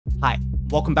Hi,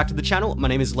 welcome back to the channel. My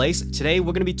name is Lace. Today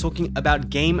we're going to be talking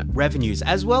about game revenues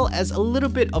as well as a little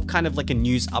bit of kind of like a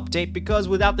news update, because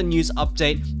without the news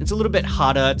update, it's a little bit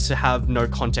harder to have no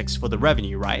context for the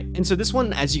revenue, right? And so this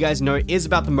one, as you guys know, is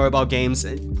about the mobile games,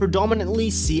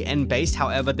 predominantly CN based.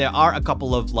 However, there are a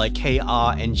couple of like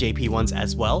KR and JP ones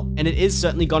as well. And it is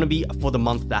certainly going to be for the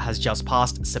month that has just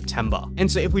passed, September.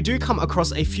 And so if we do come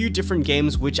across a few different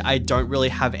games which I don't really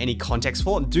have any context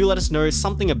for, do let us know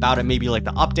something about it, maybe like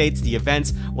the updates, the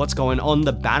events, what's going on,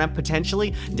 the banner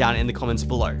potentially, down in the comments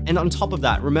below. And on top of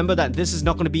that, remember that this is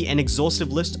not going to be an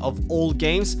exhaustive list of all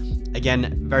games.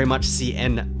 Again, very much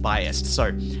CN biased.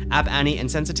 So App Annie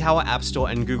and Sensor Tower, App Store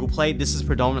and Google Play, this is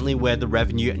predominantly where the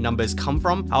revenue numbers come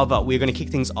from. However, we're going to kick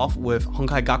things off with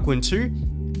Honkai Impact 2.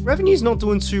 Revenue's not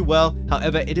doing too well.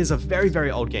 However, it is a very,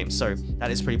 very old game, so that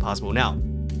is pretty possible. Now,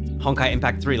 Honkai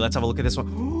Impact 3, let's have a look at this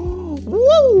one.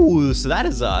 Whoa! So that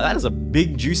is a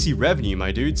big juicy revenue,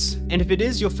 my dudes. And if it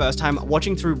is your first time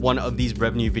watching through one of these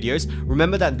revenue videos,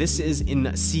 remember that this is in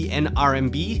CN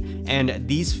RMB and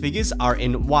these figures are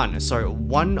in one. So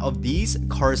one of these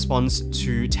corresponds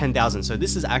to 10,000. So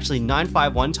this is actually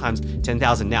 951 times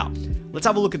 10,000. Now, let's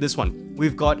have a look at this one.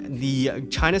 We've got the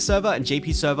China server,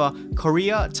 JP server,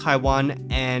 Korea, Taiwan,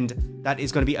 and that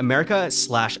is going to be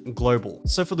America/global.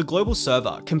 So for the global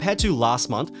server, compared to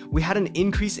last month, we had an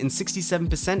increase in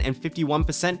 67% and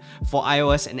 51% for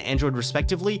iOS and Android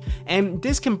respectively. And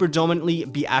this can predominantly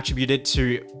be attributed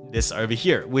to this over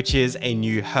here, which is a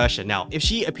new Hersha. Now, if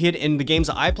she appeared in the games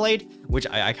that I played, which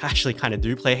I actually kind of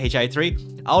do play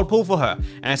HI3, I would pull for her,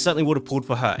 and I certainly would have pulled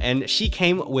for her. And she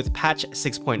came with patch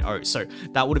 6.0, so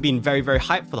that would have been very, very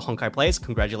hype for the Honkai players.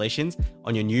 Congratulations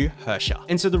on your new Hersha.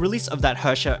 And so the release of that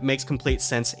Hersha makes complete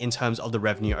sense in terms of the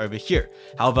revenue over here.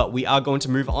 However, we are going to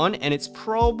move on, and it's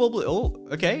probably, oh,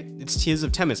 okay, it's Tears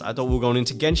of Temis. I thought we were going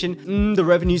into Genshin. The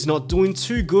revenue's not doing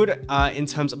too good in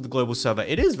terms of the global server.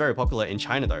 It is very popular in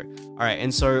China though. All right,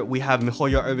 and so we have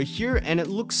MiHoYo over here, and it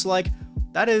looks like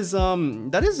that is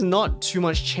not too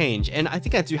much change, and I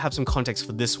think I do have some context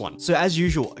for this one. So as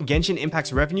usual, Genshin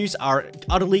Impact's revenues are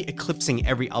utterly eclipsing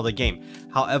every other game.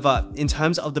 However, in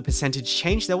terms of the percentage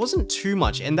change, there wasn't too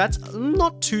much, and that's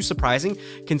not too surprising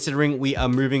considering we are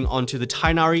moving on to the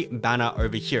Tainari banner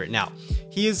over here. Now,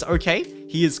 he is okay,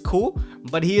 he is cool,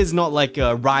 but he is not like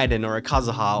a Raiden or a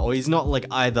Kazuha, or he's not like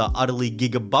either utterly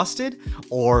giga busted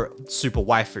or super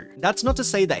waifu. That's not to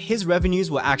say that his revenues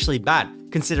were actually bad,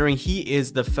 considering he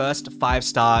is the first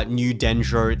 5-star new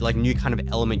Dendro, like new kind of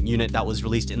element unit that was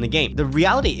released in the game. The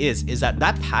reality is that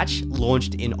patch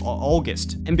launched in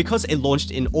August, and because it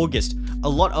launched in August, a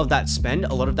lot of that spend,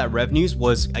 a lot of that revenues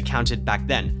was accounted back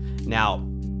then. Now,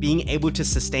 being able to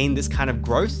sustain this kind of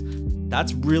growth,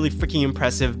 that's really freaking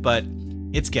impressive, but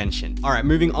it's Genshin. All right,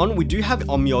 moving on, we do have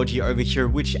Onmyoji over here,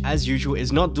 which as usual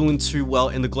is not doing too well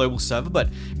in the global server, but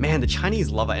man, the Chinese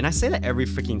love it, and I say that every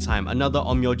freaking time. Another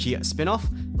Onmyoji spin-off.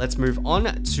 Let's move on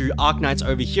to Arknights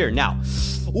over here. Now,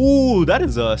 ooh, that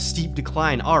is a steep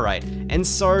decline. All right, and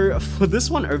so for this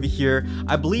one over here,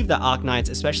 I believe that Arknights,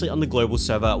 especially on the global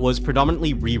server, was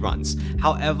predominantly reruns.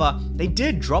 However, they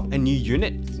did drop a new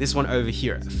unit, this one over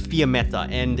here, Fiametta,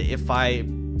 and if I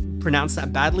pronounce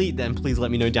that badly, then please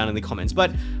let me know down in the comments.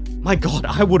 But my god,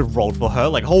 I would have rolled for her,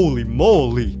 like holy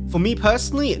moly. For me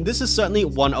personally, this is certainly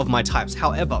one of my types.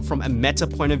 However, from a meta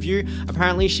point of view,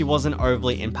 apparently she wasn't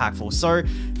overly impactful, so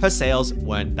her sales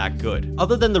weren't that good.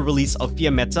 Other than the release of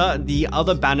Fiametta, the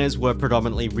other banners were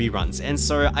predominantly reruns, and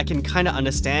so I can kind of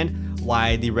understand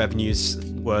why the revenues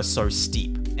were so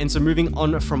steep. And so moving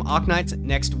on from Arknights,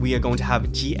 next we are going to have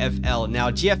GFL. Now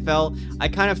GFL, I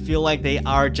kind of feel like they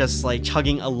are just like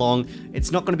chugging along.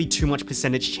 It's not going to be too much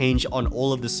percentage change on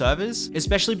all of the servers,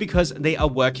 especially because they are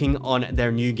working on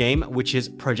their new game, which is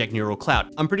Project Neural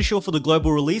Cloud. I'm pretty sure for the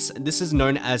global release, this is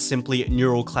known as simply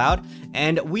Neural Cloud,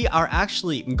 and we are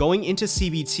actually going into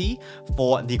CBT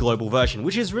for the global version,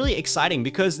 which is really exciting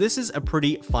because this is a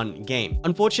pretty fun game.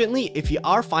 Unfortunately, if you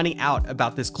are finding out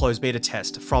about this closed beta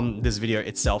test from this video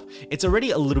itself, it's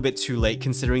already a little bit too late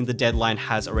considering the deadline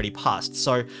has already passed.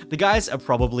 So the guys are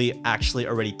probably actually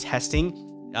already testing,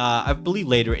 I believe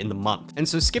later in the month. And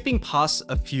so skipping past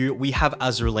a few, we have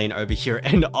Azur Lane over here,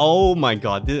 and oh my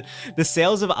god, the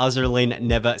sales of Azur Lane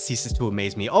never ceases to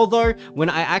amaze me. Although when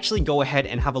I actually go ahead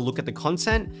and have a look at the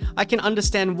content, I can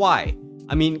understand why.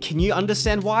 I mean, can you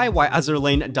understand why Azur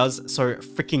Lane does so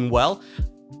freaking well?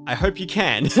 I hope you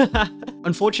can.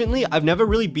 Unfortunately, I've never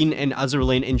really been an Azur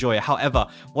Lane enjoyer. However,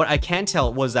 what I can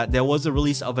tell was that there was a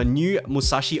release of a new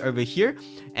Musashi over here,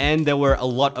 and there were a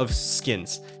lot of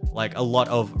skins, like a lot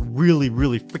of really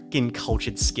freaking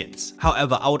cultured skins.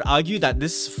 However, I would argue that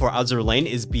this for Azur Lane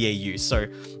is BAU. So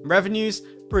revenues,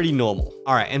 pretty normal.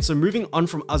 All right, and so moving on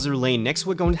from Azur Lane, next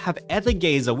we're going to have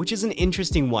Aether, which is an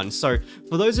interesting one. So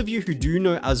for those of you who do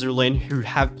know Azur Lane, who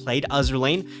have played Azur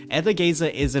Lane, Aether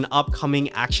is an upcoming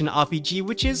action RPG,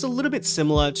 which is a little bit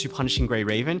similar to Punishing Grey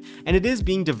Raven, and it is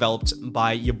being developed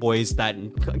by your boys that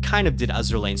kind of did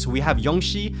Azur Lane. So we have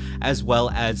Yongshi as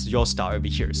well as Yorstar over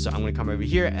here. So I'm going to come over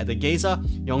here, Aether,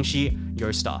 Yongshi,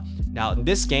 Yorstar. Now,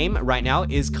 this game right now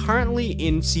is currently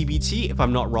in CBT, if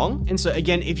I'm not wrong. And so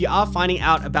again, if you are finding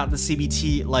out about the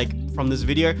CBT, like from this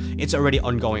video, it's already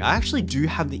ongoing. I actually do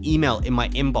have the email in my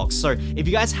inbox. So if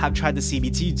you guys have tried the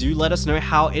CBT, do let us know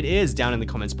how it is down in the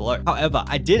comments below. However,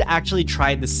 I did actually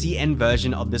try the CN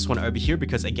version of this one over here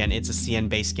because again, it's a CN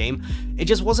based game. It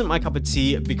just wasn't my cup of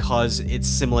tea because it's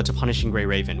similar to Punishing Grey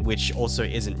Raven, which also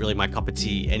isn't really my cup of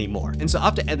tea anymore. And so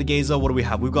after Aether, what do we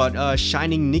have? We've got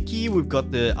Shining Nikki. We've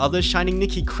got the other Shining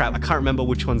Nikki. Crap, I can't remember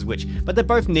which one's which, but they're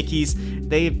both Nikki's.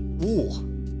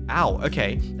 Ow,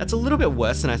 okay, that's a little bit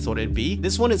worse than I thought it'd be.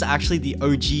 This one is actually the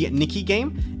OG Nikki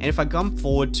game, and if I come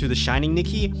forward to the Shining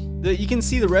Nikki, you can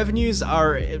see the revenues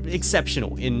are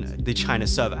exceptional in the China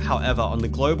server. However, on the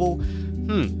global,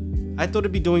 I thought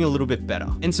it'd be doing a little bit better.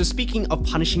 And so speaking of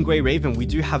Punishing Grey Raven, we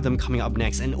do have them coming up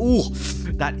next, and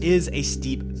that is a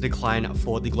steep decline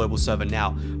for the global server.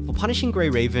 Now, for Punishing Grey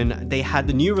Raven, they had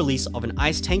the new release of an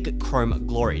Ice Tank Chrome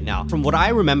Glory. Now, from what I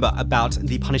remember about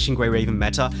the Punishing Grey Raven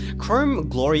meta, Chrome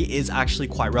Glory is actually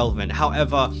quite relevant.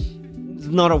 However, it's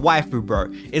not a waifu,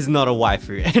 bro. It's not a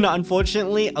waifu. And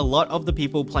unfortunately, a lot of the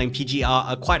people playing PGR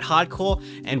are quite hardcore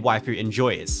and waifu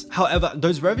enjoyers. However,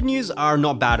 those revenues are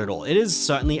not bad at all. It is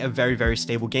certainly a very, very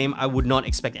stable game. I would not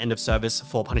expect end of service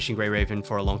for Punishing Grey Raven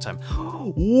for a long time.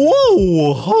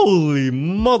 Whoa, holy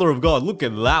mother of God. Look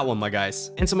at that one, my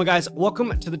guys. And so my guys,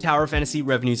 welcome to the Tower of Fantasy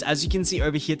revenues. As you can see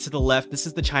over here to the left, this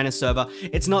is the China server.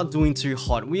 It's not doing too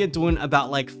hot. We are doing about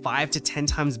like 5 to 10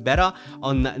 times better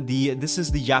on this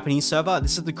is the Japanese server.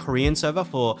 This is the Korean server.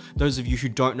 For those of you who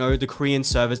don't know, the Korean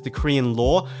servers, the Korean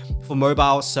law for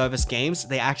mobile service games,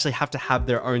 they actually have to have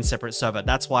their own separate server.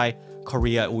 That's why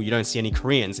Korea, well, you don't see any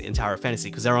Koreans in Tower of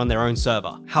Fantasy because they're on their own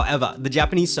server. However, the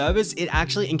Japanese servers, it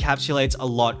actually encapsulates a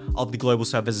lot of the global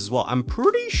servers as well. I'm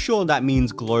pretty sure that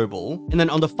means global. And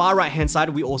then on the far right hand side,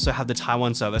 we also have the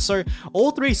Taiwan server. So all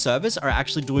three servers are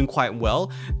actually doing quite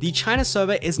well. The China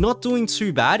server is not doing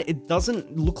too bad. It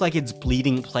doesn't look like it's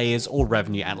bleeding players or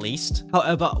revenue at least.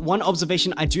 However, one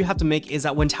observation I do have to make is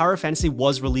that when Tower of Fantasy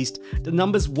was released, the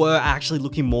numbers were actually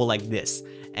looking more like this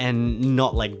and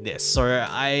not like this. So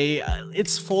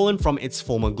it's fallen from its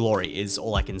former glory is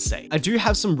all I can say. I do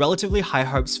have some relatively high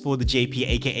hopes for the JP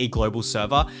aka global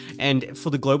server, and for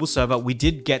the global server we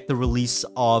did get the release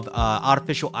of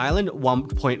Artificial Island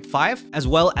 1.5 as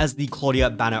well as the Claudia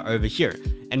banner over here,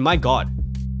 and my god,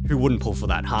 who wouldn't pull for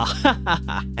that, huh?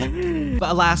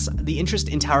 But alas, the interest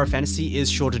in Tower of Fantasy is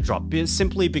sure to drop,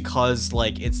 simply because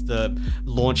like it's the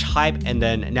launch hype, and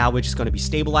then now we're just going to be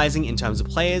stabilizing in terms of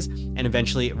players and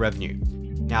eventually revenue.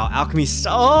 Now Alchemy,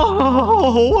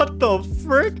 oh, what the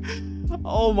frick?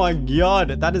 Oh my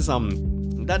god, that is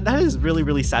that is really,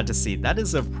 really sad to see. That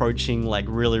is approaching like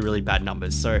really, really bad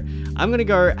numbers. So I'm gonna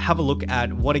go have a look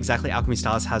at what exactly Alchemy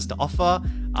Stars has to offer.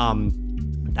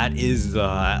 That is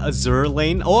Azur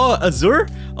Lane. Oh,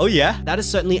 Azur? Oh yeah, that is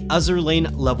certainly Azur Lane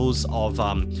levels of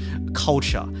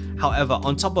culture. However,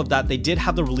 on top of that, they did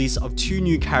have the release of 2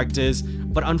 new characters,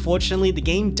 but unfortunately, the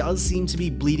game does seem to be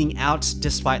bleeding out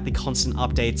despite the constant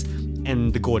updates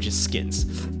and the gorgeous skins.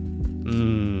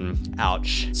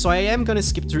 Ouch. So I am going to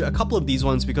skip through a couple of these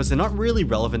ones because they're not really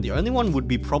relevant. The only one would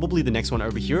be probably the next one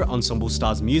over here, Ensemble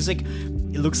Stars Music.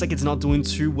 It looks like it's not doing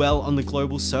too well on the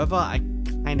global server. I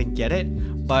kind of get it,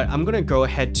 but I'm gonna go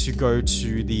ahead to go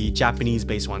to the Japanese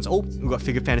based ones. Oh, we've got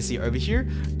Figure Fantasy over here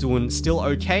doing still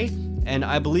okay, and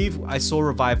I believe I saw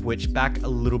Revive Witch back a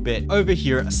little bit over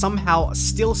here, somehow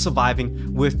still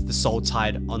surviving with the Soul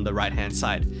Tide on the right hand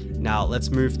side. Now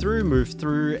let's move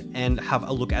through and have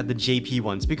a look at the JP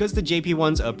ones, because the JP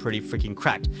ones are pretty freaking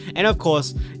cracked, and of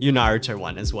course your Naruto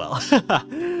one as well.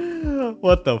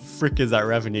 What the frick is that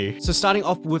revenue? So starting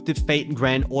off with the Fate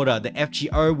Grand Order, the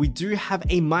FGO, we do have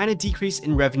a minor decrease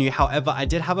in revenue. However, I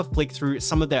did have a flick through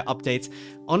some of their updates.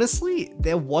 Honestly,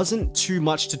 there wasn't too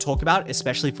much to talk about,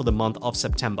 especially for the month of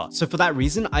September. So for that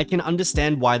reason, I can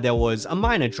understand why there was a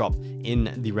minor drop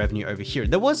in the revenue over here.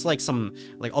 There was like some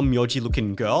like Onmyoji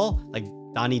looking girl, like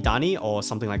Dani or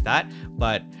something like that,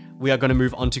 but we are going to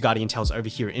move on to Guardian Tales over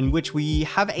here, in which we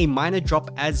have a minor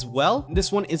drop as well.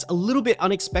 This one is a little bit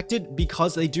unexpected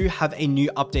because they do have a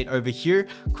new update over here,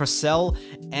 Crossell,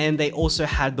 and they also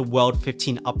had the World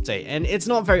 15 update. And it's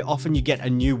not very often you get a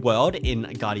new world in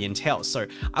Guardian Tales, so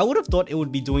I would have thought it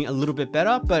would be doing a little bit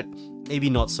better, but maybe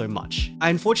not so much. I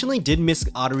unfortunately did miss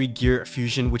Artery Gear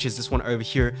Fusion, which is this one over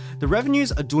here. The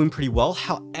revenues are doing pretty well.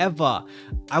 However,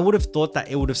 I would have thought that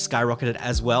it would have skyrocketed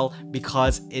as well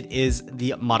because it is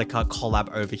the Madoka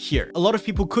collab over here. A lot of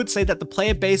people could say that the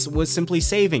player base was simply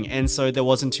saving and so there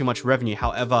wasn't too much revenue.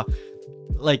 However,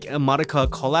 like a Madoka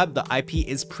collab, the IP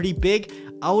is pretty big.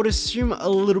 I would assume a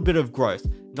little bit of growth,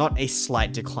 not a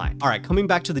slight decline. All right, coming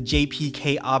back to the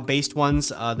JPKR based ones,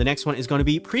 the next one is going to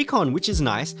be Precon, which is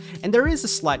nice. And there is a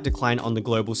slight decline on the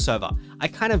global server. I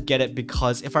kind of get it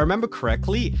because if I remember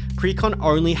correctly, Precon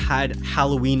only had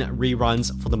Halloween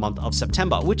reruns for the month of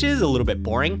September, which is a little bit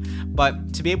boring,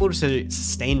 but to be able to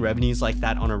sustain revenues like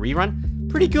that on a rerun,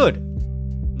 pretty good.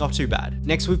 Not too bad.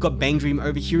 Next, we've got Bang Dream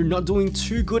over here, not doing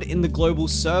too good in the global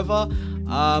server.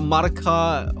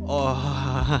 Madoka,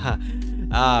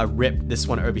 rip this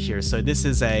one over here. So this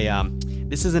is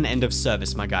an end of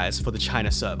service, my guys, for the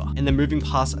China server. And then moving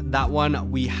past that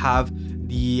one, we have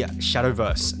the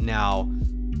Shadowverse. Now,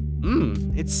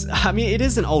 I mean, it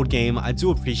is an old game. I do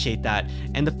appreciate that.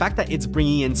 And the fact that it's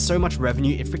bringing in so much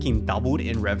revenue, it freaking doubled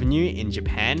in revenue in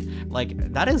Japan.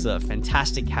 Like, that is a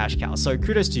fantastic cash cow. So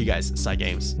kudos to you guys,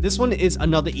 Cygames. This one is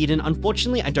another Eden.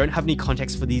 Unfortunately, I don't have any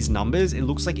context for these numbers. It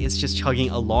looks like it's just chugging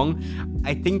along.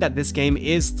 I think that this game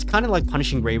is kind of like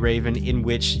Punishing Grey Raven, in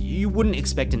which you wouldn't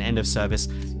expect an end of service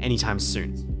anytime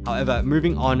soon. However,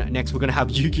 moving on, next we're going to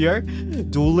have Yu-Gi-Oh!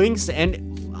 Duel Links, and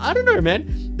I don't know,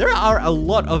 man. There are a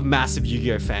lot of massive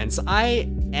Yu-Gi-Oh! Fans. I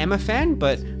am a fan,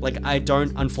 but like I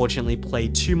don't unfortunately play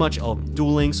too much of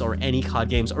Duel Links or any card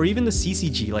games or even the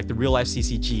CCG, like the real life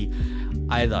CCG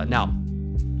either. Now,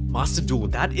 Master Duel,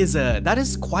 that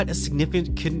is quite a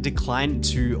significant decline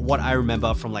to what I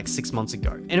remember from like 6 months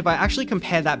ago. And if I actually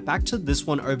compare that back to this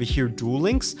one over here, Duel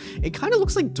Links, it kind of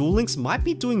looks like Duel Links might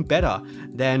be doing better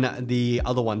than the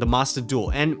other one, the Master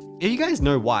Duel. And if you guys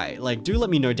know why, like, do let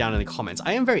me know down in the comments.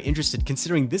 I am very interested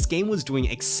considering this game was doing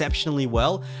exceptionally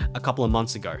well a couple of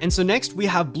months ago. And so next we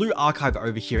have Blue Archive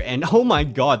over here, and oh my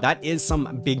god, that is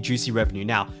some big juicy revenue.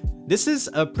 Now, this is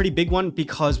a pretty big one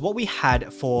because what we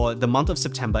had for the month of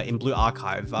September in Blue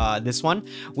Archive, this one,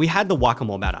 we had the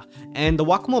Whack-A-Mole banner. And the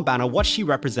Whack-A-Mole banner, what she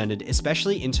represented,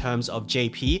 especially in terms of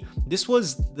JP, this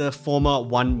was the former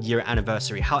 1 year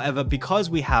anniversary. However, because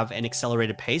we have an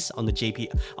accelerated pace on the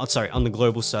on the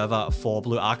global server for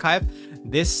Blue Archive,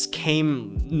 this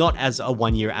came not as a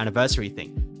 1 year anniversary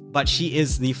thing. But she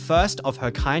is the first of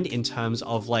her kind in terms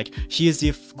of like, she is the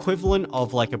equivalent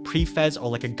of like a pre-fez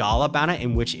or like a gala banner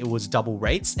in which it was double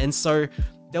rates. And so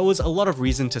there was a lot of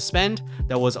reason to spend.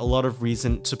 There was a lot of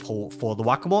reason to pull for the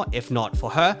Whack-A-Mole, if not for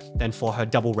her, then for her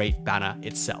double rate banner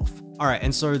itself. All right,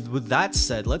 and so with that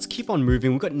said, let's keep on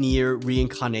moving. We've got Nier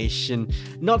Reincarnation.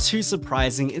 Not too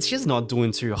surprising. It's just not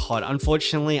doing too hot.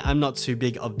 Unfortunately, I'm not too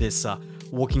big of this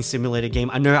walking simulator game.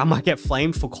 I know I might get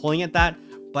flamed for calling it that,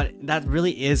 but that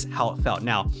really is how it felt.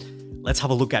 Now, let's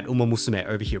have a look at Uma Musume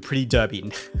over here, Pretty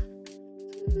Derby.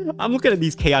 I'm looking at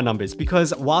these KR numbers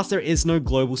because whilst there is no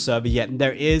global server yet,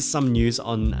 there is some news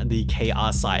on the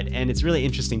KR side, and it's really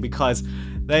interesting because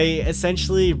they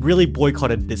essentially really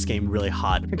boycotted this game really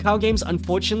hard. Kakao Games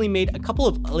unfortunately made a couple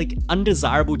of like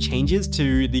undesirable changes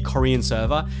to the Korean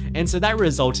server, and so that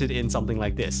resulted in something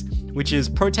like this, which is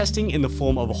protesting in the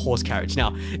form of a horse carriage.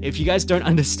 Now, if you guys don't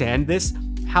understand this,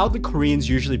 how the Koreans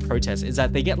usually protest is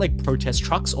that they get like protest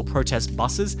trucks or protest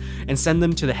buses and send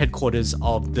them to the headquarters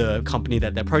of the company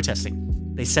that they're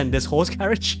protesting. They send this horse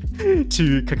carriage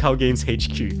to Kakao Games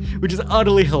HQ, which is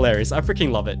utterly hilarious. I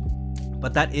freaking love it.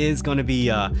 But that is going to be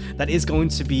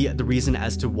the reason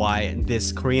as to why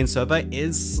this Korean server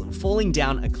is falling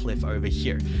down a cliff over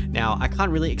here. Now, I can't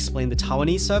really explain the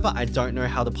Taiwanese server. I don't know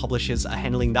how the publishers are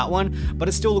handling that one, but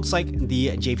it still looks like the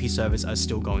JP servers are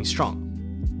still going strong.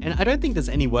 And I don't think there's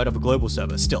any word of a global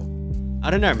server still.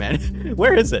 I don't know, man.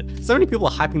 Where is it? So many people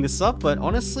are hyping this up, but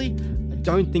honestly, I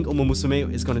don't think Uma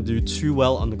Musume is going to do too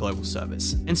well on the global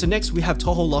servers. And so next we have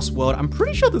Touhou Lost World. I'm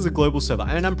pretty sure there's a global server,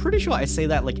 and I'm pretty sure I say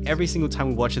that like every single time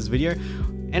we watch this video.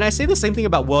 And I say the same thing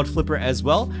about World Flipper as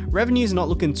well. Revenue is not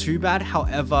looking too bad.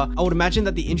 However, I would imagine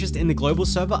that the interest in the global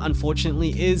server, unfortunately,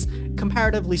 is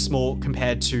comparatively small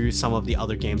compared to some of the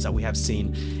other games that we have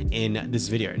seen in this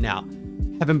video. Now,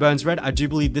 Heaven Burns Red, I do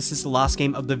believe this is the last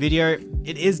game of the video.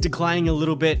 It is declining a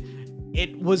little bit.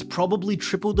 It was probably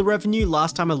triple the revenue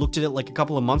last time I looked at it like a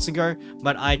couple of months ago,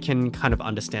 but I can kind of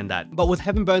understand that. But with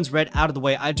Heaven Burns Red out of the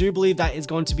way, I do believe that is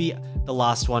going to be the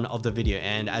last one of the video.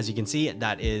 And as you can see,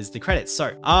 that is the credits.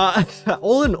 So,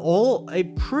 all in all, a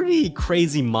pretty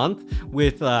crazy month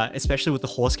with, especially with the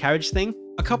horse carriage thing.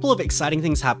 A couple of exciting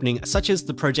things happening, such as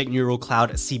the Project Neural Cloud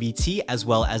CBT, as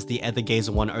well as the Aether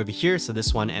Gazer one over here, so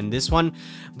this one and this one.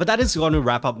 But that is going to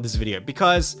wrap up this video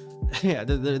because yeah,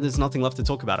 there's nothing left to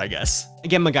talk about, I guess.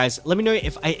 Again, my guys, let me know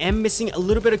if I am missing a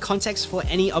little bit of context for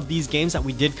any of these games that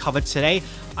we did cover today.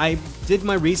 I did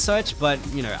my research, but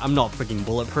you know, I'm not freaking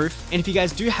bulletproof. And if you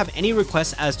guys do have any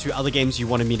requests as to other games you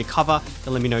wanted me to cover,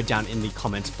 then let me know down in the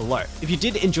comments below. If you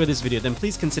did enjoy this video, then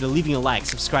please consider leaving a like,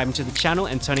 subscribing to the channel,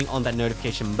 and turning on that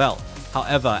notification bell.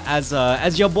 However,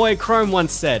 as your boy Chrome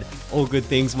once said, all good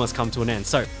things must come to an end.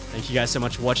 So, thank you guys so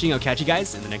much for watching. I'll catch you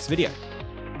guys in the next video.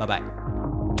 Bye-bye.